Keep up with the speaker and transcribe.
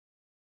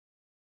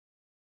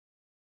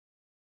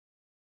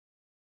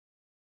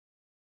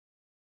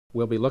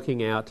we'll be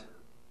looking at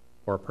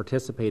or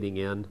participating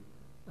in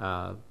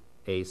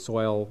a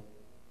soil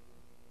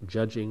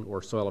judging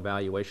or soil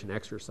evaluation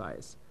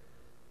exercise.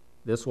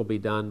 This will be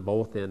done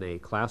both in a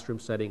classroom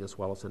setting as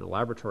well as in a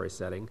laboratory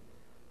setting.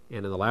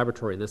 And in the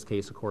laboratory, in this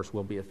case, of course,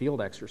 will be a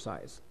field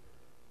exercise.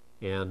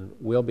 And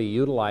we'll be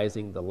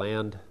utilizing the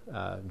land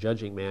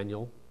judging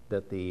manual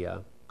that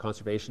the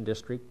Conservation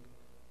District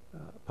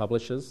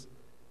publishes.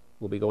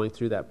 We'll be going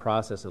through that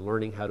process and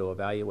learning how to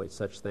evaluate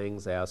such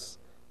things as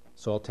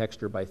soil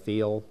texture by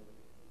feel,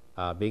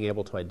 being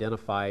able to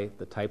identify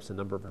the types and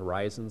number of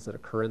horizons that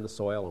occur in the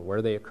soil and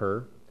where they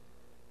occur,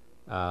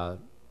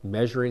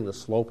 measuring the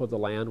slope of the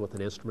land with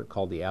an instrument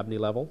called the Abney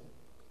level,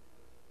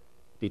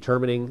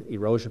 determining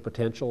erosion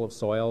potential of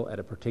soil at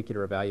a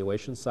particular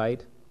evaluation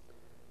site,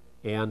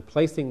 and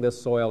placing this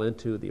soil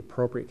into the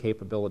appropriate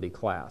capability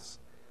class.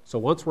 So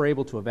once we're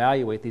able to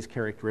evaluate these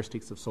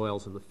characteristics of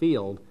soils in the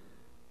field,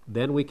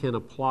 then we can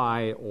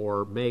apply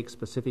or make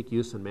specific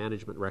use and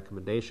management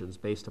recommendations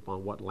based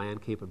upon what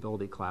land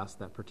capability class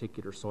that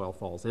particular soil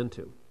falls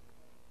into.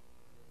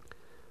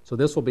 So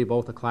this will be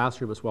both a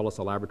classroom as well as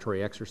a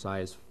laboratory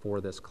exercise for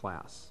this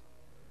class.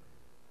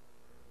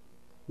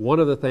 One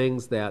of the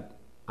things that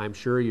I'm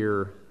sure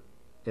you're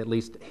at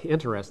least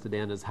interested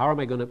in is how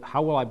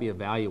will I be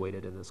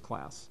evaluated in this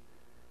class?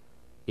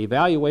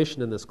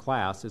 Evaluation in this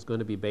class is going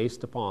to be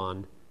based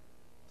upon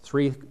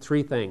three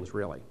things,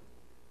 really.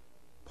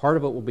 Part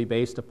of it will be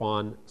based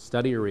upon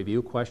study or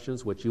review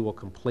questions, which you will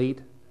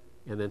complete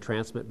and then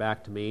transmit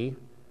back to me,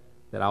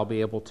 that I'll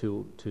be able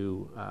to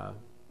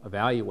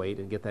evaluate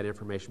and get that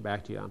information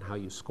back to you on how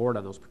you scored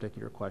on those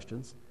particular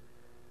questions.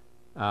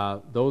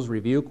 Those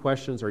review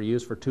questions are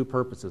used for two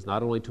purposes,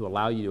 not only to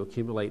allow you to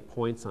accumulate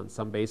points on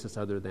some basis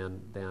other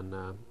than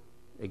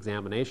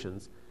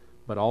examinations,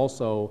 but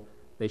also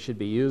they should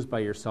be used by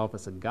yourself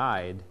as a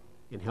guide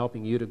in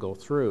helping you to go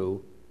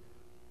through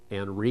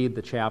and read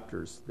the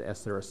chapters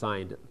as they're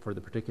assigned for the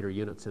particular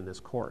units in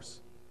this course.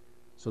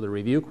 So the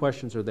review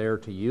questions are there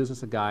to use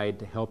as a guide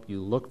to help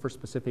you look for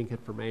specific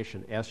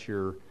information as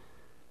you're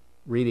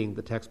reading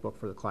the textbook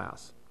for the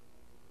class.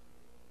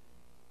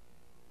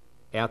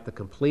 At the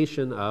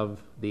completion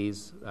of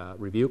these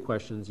review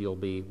questions, you'll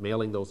be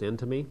mailing those in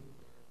to me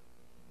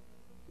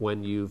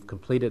when you've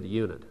completed a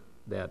unit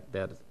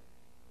that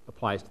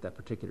applies to that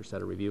particular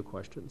set of review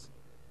questions.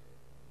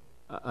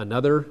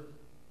 Another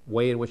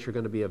way in which you're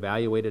going to be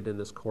evaluated in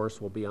this course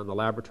will be on the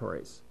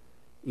laboratories.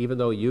 Even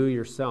though you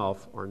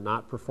yourself are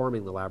not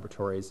performing the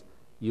laboratories,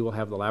 you will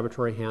have the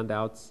laboratory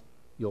handouts.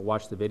 You'll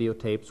watch the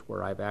videotapes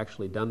where I've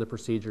actually done the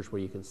procedures, where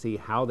you can see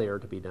how they are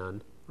to be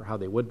done or how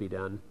they would be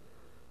done.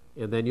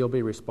 And then you'll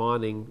be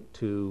responding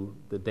to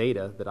the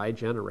data that I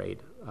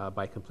generate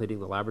by completing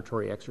the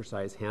laboratory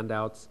exercise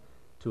handouts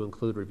to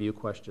include review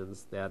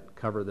questions that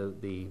cover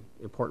the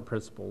important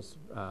principles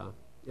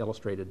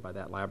illustrated by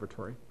that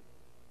laboratory.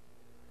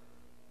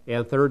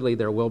 And thirdly,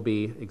 there will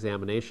be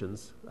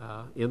examinations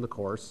in the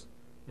course,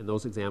 and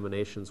those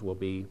examinations will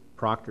be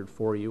proctored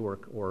for you,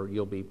 or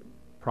you'll be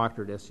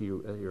proctored as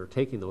you're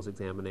taking those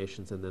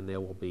examinations, and then they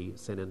will be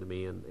sent in to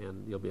me,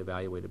 and you'll be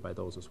evaluated by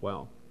those as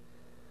well.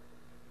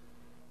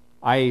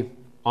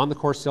 On the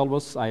course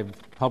syllabus, I've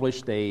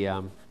published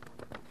a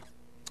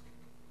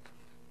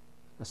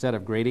set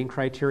of grading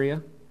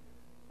criteria.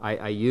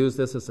 I use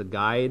this as a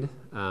guide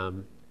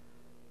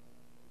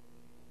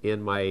in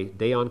my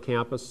day on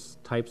campus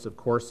types of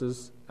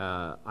courses.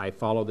 I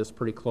follow this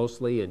pretty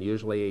closely, and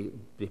usually,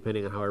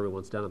 depending on how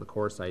everyone's done in the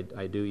course,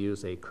 I do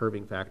use a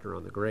curving factor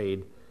on the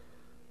grade.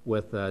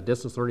 With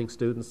distance learning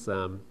students,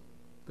 the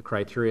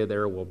criteria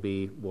there will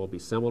be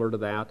similar to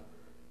that,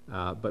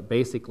 but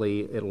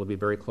basically it will be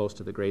very close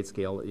to the grade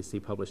scale that you see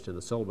published in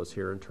the syllabus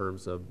here in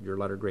terms of your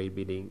letter grade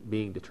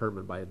being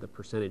determined by the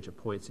percentage of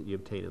points that you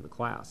obtain in the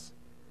class.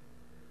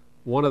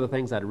 One of the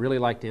things I'd really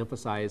like to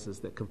emphasize is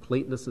that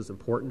completeness is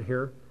important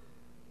here.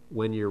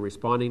 When you're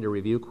responding to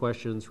review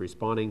questions,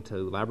 responding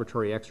to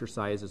laboratory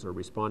exercises, or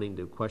responding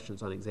to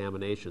questions on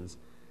examinations,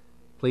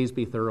 please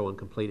be thorough and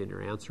complete in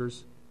your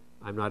answers.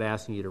 I'm not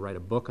asking you to write a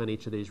book on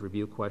each of these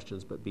review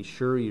questions, but be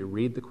sure you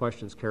read the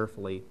questions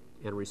carefully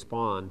and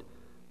respond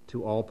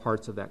to all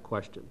parts of that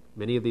question.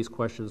 Many of these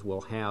questions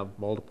will have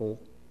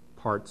multiple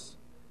parts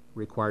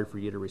required for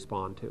you to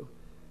respond to.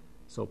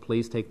 So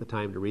please take the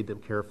time to read them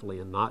carefully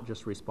and not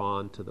just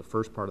respond to the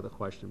first part of the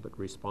question, but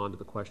respond to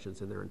the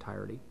questions in their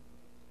entirety.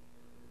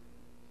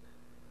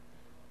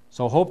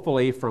 So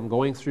hopefully from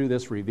going through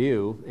this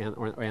review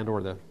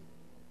or the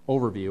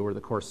overview or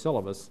the course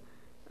syllabus,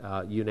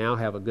 you now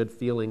have a good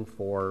feeling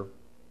for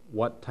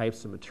what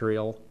types of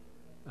material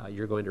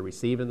you're going to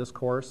receive in this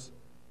course,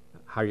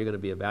 how you're going to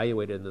be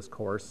evaluated in this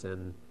course.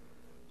 And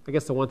I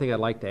guess the one thing I'd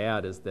like to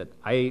add is that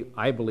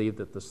I believe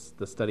that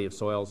the study of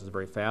soils is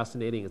very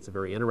fascinating. It's a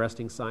very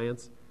interesting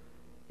science.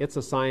 It's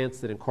a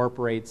science that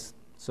incorporates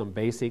some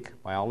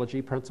basic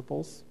biology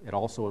principles. It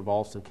also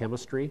involves some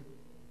chemistry.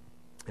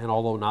 And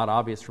although not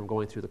obvious from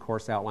going through the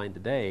course outline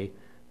today,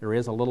 there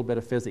is a little bit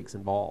of physics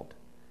involved.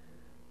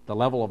 The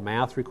level of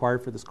math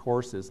required for this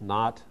course is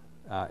not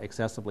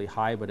excessively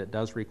high, but it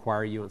does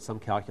require you in some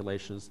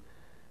calculations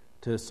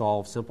to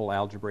solve simple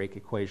algebraic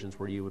equations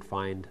where you would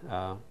find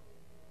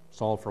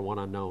solve for one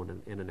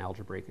unknown in an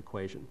algebraic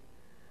equation.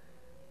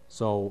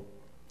 So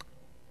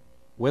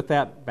with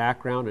that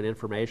background and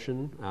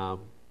information,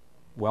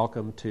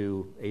 welcome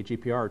to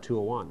AGPR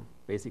 201,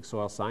 Basic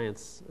Soil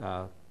Science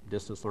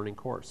Distance Learning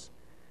course.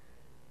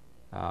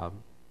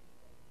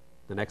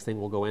 The next thing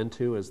we'll go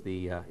into is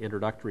the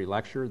introductory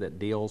lecture that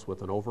deals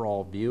with an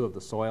overall view of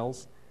the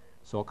soils,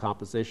 soil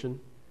composition,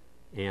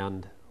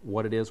 and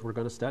what it is we're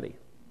going to study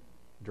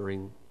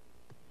during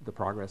the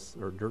progress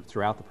or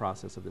throughout the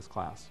process of this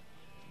class.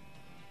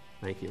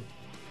 Thank you.